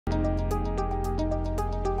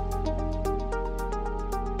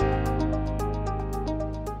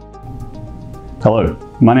Hello,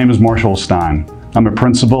 my name is Marshall Stein. I'm a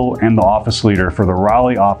principal and the office leader for the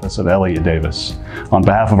Raleigh office of Elliott Davis. On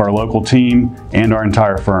behalf of our local team and our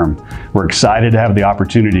entire firm, we're excited to have the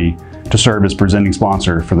opportunity to serve as presenting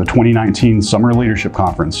sponsor for the 2019 Summer Leadership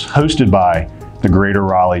Conference hosted by the Greater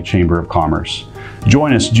Raleigh Chamber of Commerce.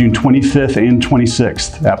 Join us June 25th and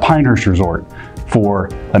 26th at Pinehurst Resort for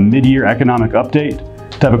a mid-year economic update,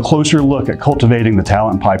 to have a closer look at cultivating the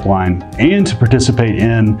talent pipeline, and to participate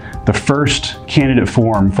in the first candidate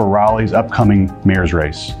forum for Raleigh's upcoming mayor's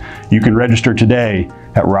race. You can register today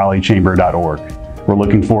at RaleighChamber.org. We're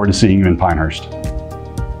looking forward to seeing you in Pinehurst.